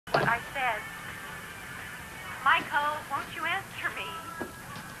I said. Michael, won't you answer me?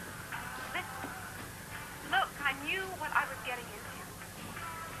 Listen, look, I knew what I was getting into.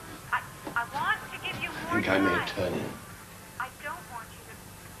 I want to give you more I think time. I may turn in. I don't want you to...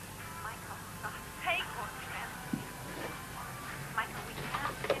 Michael, for God's sake, won't you answer me? Michael, we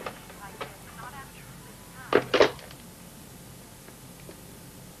can't finish like this, not after all this time.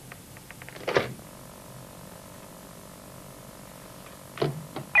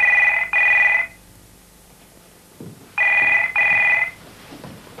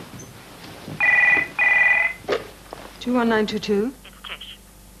 Two 1922. It's Tish.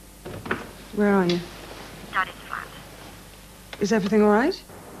 Where are you? Daddy's flat. Is everything all right?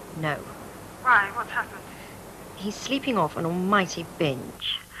 No. Why? What's happened? He's sleeping off an almighty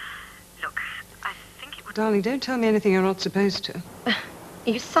binge. Look, I think it would... Darling, don't tell me anything you're not supposed to. Are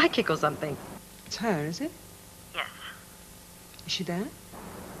you psychic or something? It's her, is it? Yes. Is she there?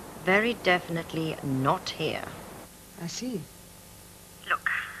 Very definitely not here. I see.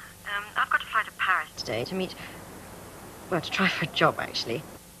 Look, I've got to fly to Paris Today to meet... Well, to try for a job, actually.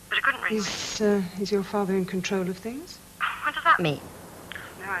 but I couldn't really... Is your father in control of things? What does that mean? Me.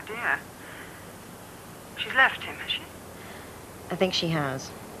 No idea. She's left him, has she? I think she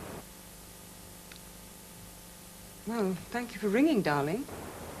has. Well, thank you for ringing, darling.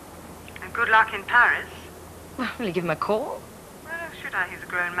 And good luck in Paris. Well, will you give him a call? Well, should I? He's a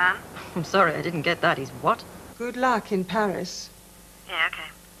grown man. I'm sorry, I didn't get that. He's what? Good luck in Paris. Yeah, okay.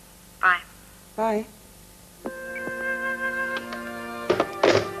 Bye. Bye.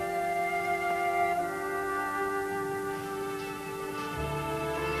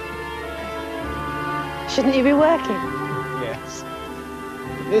 Shouldn't you be working? Yes.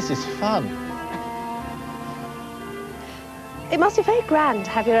 This is fun. It must be very grand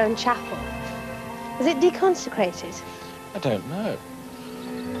to have your own chapel. Is it deconsecrated? I don't know.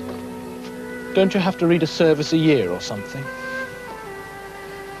 Don't you have to read a service a year or something?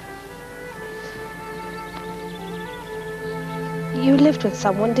 You lived with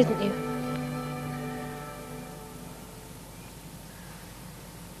someone, didn't you?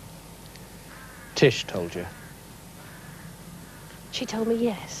 Tish told you. She told me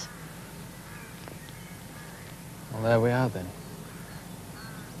yes. Well, there we are then.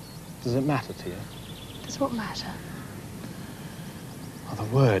 Does it matter to you? Does what matter? Well,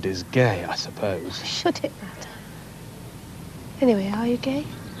 the word is gay, I suppose. Should it matter? Anyway, are you gay?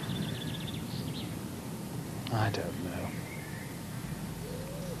 I don't know.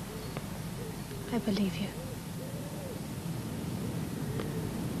 I believe you.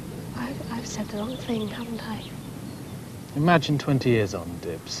 I've said the wrong thing, haven't I? Imagine 20 years on,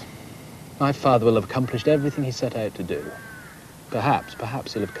 Dibs. My father will have accomplished everything he set out to do. Perhaps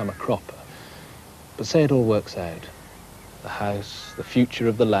he'll have become a cropper. But say it all works out. The house, the future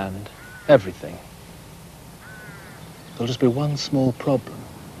of the land, everything. There'll just be one small problem.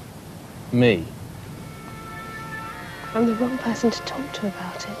 Me. I'm the wrong person to talk to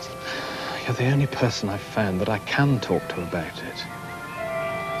about it. You're the only person I've found that I can talk to about it.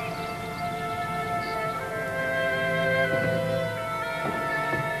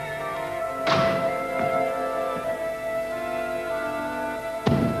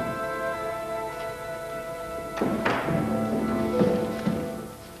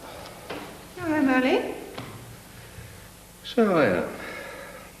 So I am.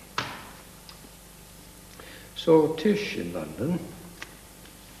 Saw Tish in London.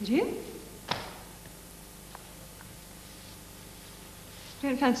 Did you?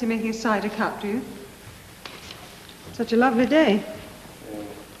 Don't fancy making a cider cup, do you? Such a lovely day.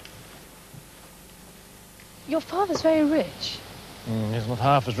 Your father's very rich. He's not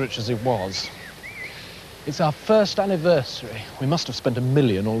half as rich as he was. It's our first anniversary. We must have spent $1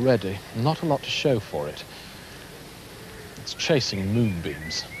 million already. Not a lot to show for it. It's chasing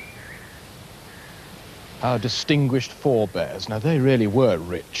moonbeams. Our distinguished forebears, now they really were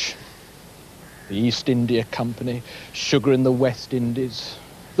rich. The East India Company, sugar in the West Indies,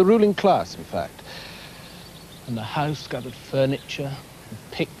 the ruling class, in fact. And the house gathered furniture,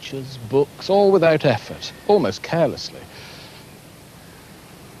 pictures, books, all without effort, almost carelessly.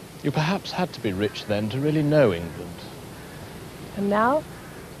 You perhaps had to be rich then to really know England. And now?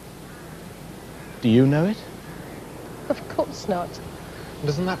 Do you know it? Of course not.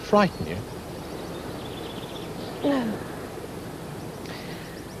 Doesn't that frighten you? No.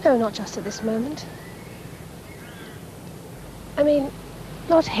 No, not just at this moment. I mean,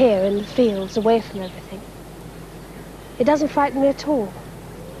 not here in the fields, away from everything. It doesn't frighten me at all.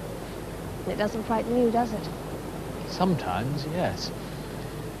 It doesn't frighten you, does it? Sometimes, yes.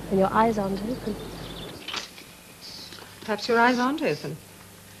 When your eyes aren't open. Perhaps your eyes aren't open.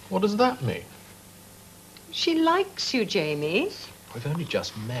 What does that mean? She likes you, Jamie. We've only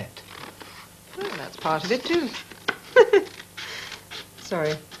just met. Well, that's part of it, too.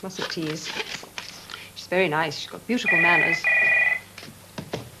 Sorry, mustn't tease. She's very nice. She's got beautiful manners.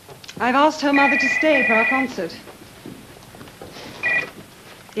 I've asked her mother to stay for our concert.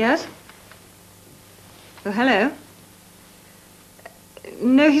 Yes? Oh, hello.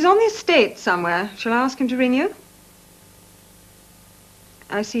 No, he's on the estate somewhere. Shall I ask him to ring you?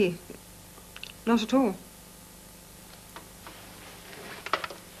 I see. Not at all.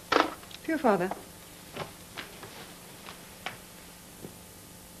 To your father.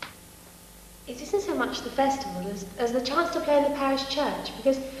 It isn't so much the festival as the chance to play in the parish church,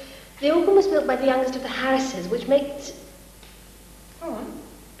 because the organ was built by the youngest of the Harrises, which makes... Go on.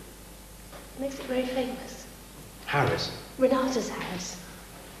 Makes it very famous. Harris. Renata's Harris.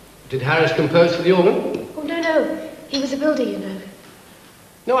 Did Harris compose for the organ? Oh, no. He was a builder, you know.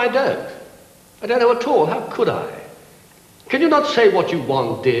 No, I don't. I don't know at all. How could I? Can you not say what you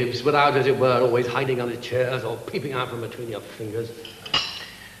want, Dibbs, without, as it were, always hiding under chairs or peeping out from between your fingers?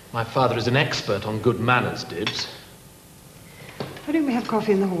 My father is an expert on good manners, Dibbs. Why don't we have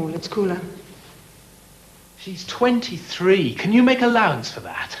coffee in the hall? It's cooler. She's 23. Can you make allowance for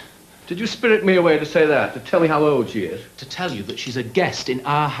that? Did you spirit me away to say that, to tell me how old she is? To tell you that she's a guest in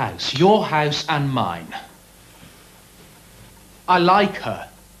our house, your house and mine. I like her.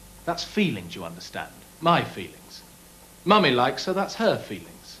 That's feelings, you understand. My feelings. Mummy likes her, that's her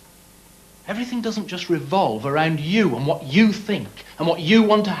feelings. Everything doesn't just revolve around you and what you think and what you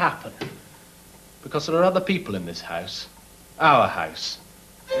want to happen. Because there are other people in this house. Our house.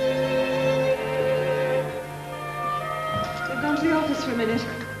 I've gone to the office for a minute.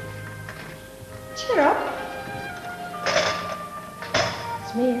 Cheer up.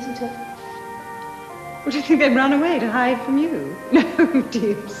 It's me, isn't it? What, do you think they'd run away to hide from you? No,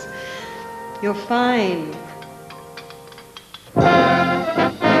 Dibbs. You're fine.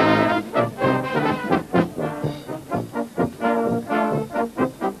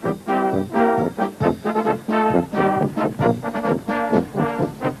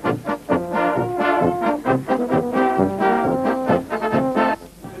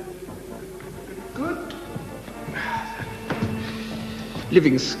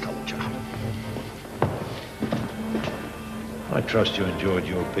 Living sculpture. I trust you enjoyed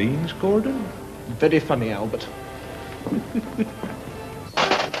your beans, Gordon? Very funny, Albert.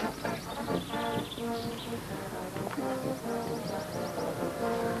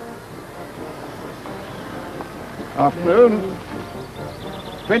 Afternoon.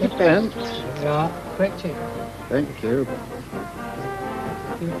 20 pence. Yeah, 20. Thank you.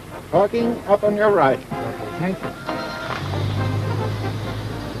 Parking up on your right. Thank you.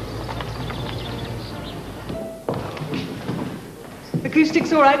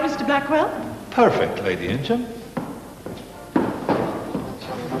 Acoustics all right, Mr. Blackwell? Perfect, Lady Ingham.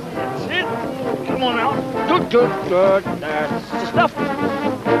 Come on now. Good. That's The stuff.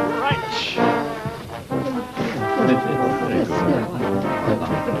 Right.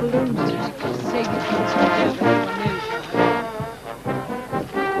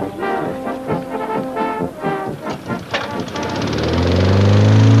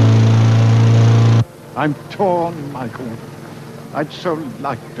 I'm torn, Michael. I'd so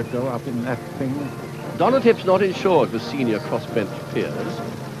like to go up in that thing. Donatip's not insured with senior crossbench peers.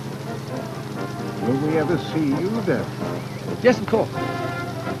 Will we ever see you there? Yes, of course.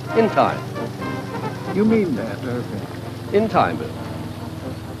 In time. You mean that, okay. In time, Bill.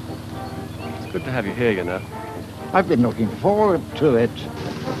 It's good to have you here, you know. I've been looking forward to it.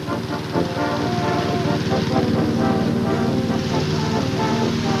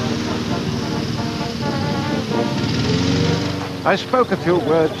 I spoke a few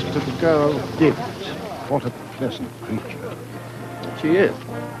words to the girl, Dibbs. What a pleasant creature. She is.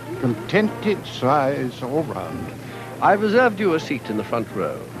 Contented size all round. I've reserved you a seat in the front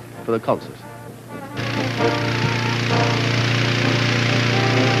row for the concert.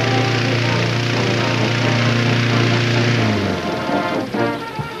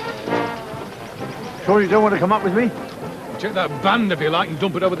 Sure you don't want to come up with me? Take that band if you like and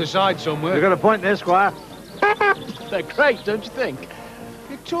dump it over the side somewhere. You got a point there, Squire. They're great, don't you think?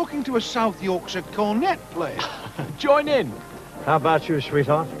 You're talking to a South Yorkshire cornet player. Join in. How about you,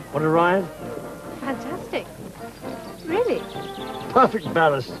 sweetheart? Want to ride? Fantastic. Really? Perfect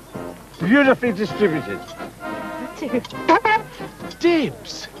ballast. Beautifully distributed. Too.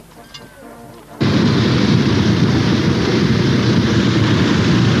 Dibbs.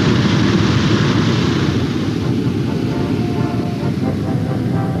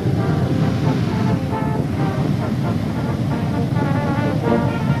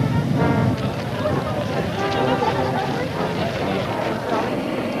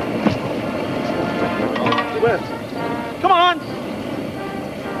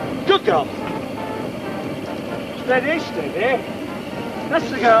 it, eh? That's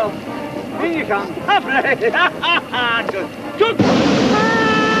the girl. In you come. Good. Good.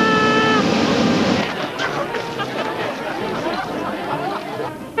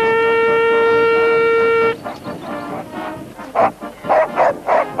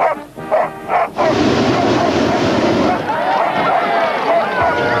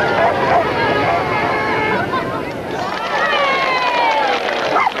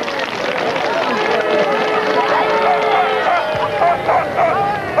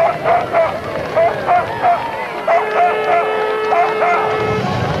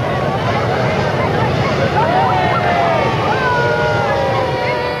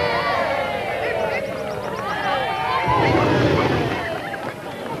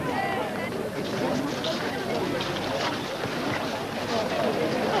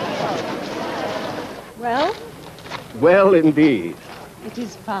 Well, Well, indeed. it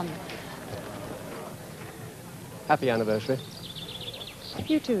is fun. Happy anniversary.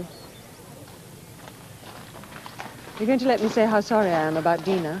 You too. You're going to let me say how sorry I am about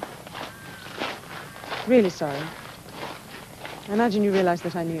Dina? Really sorry. I imagine you realize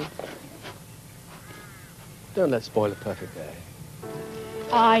that I knew. Don't let's spoil a perfect day.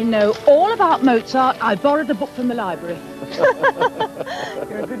 I know all about Mozart. I borrowed the book from the library.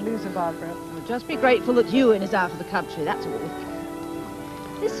 You're a good loser, Barbara. We'll just be grateful that Ewan is out of the country, that's all.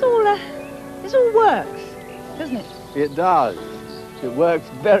 This all works, doesn't it? It does. It works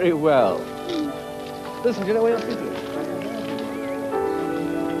very well. Listen, do you know what you're thinking?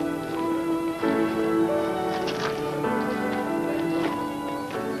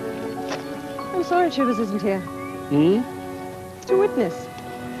 I'm sorry Chivers isn't here. Hmm? To witness.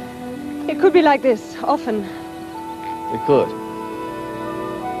 It could be like this, often. It could.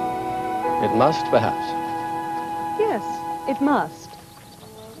 It must, perhaps. Yes, it must.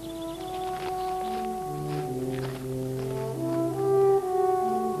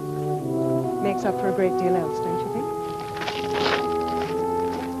 Makes up for a great deal else, don't you think?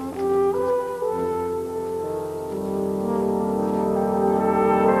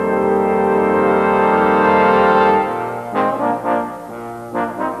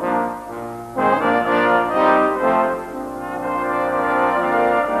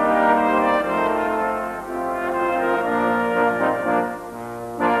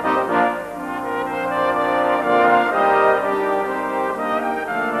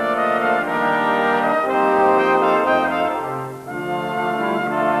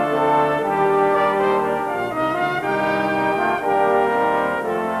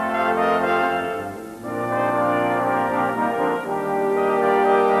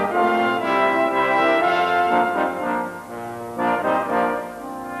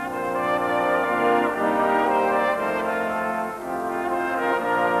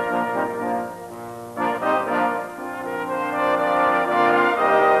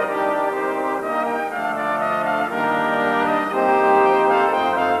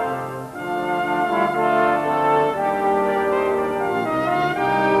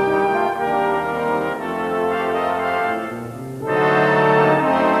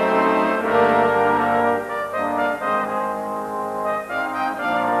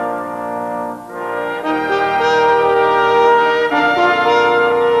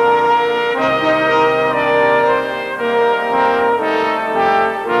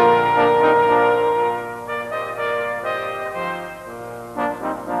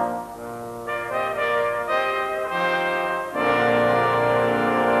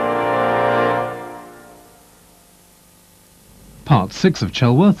 Part 6 of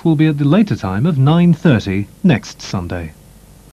Chelworth will be at the later time of 9:30 next Sunday.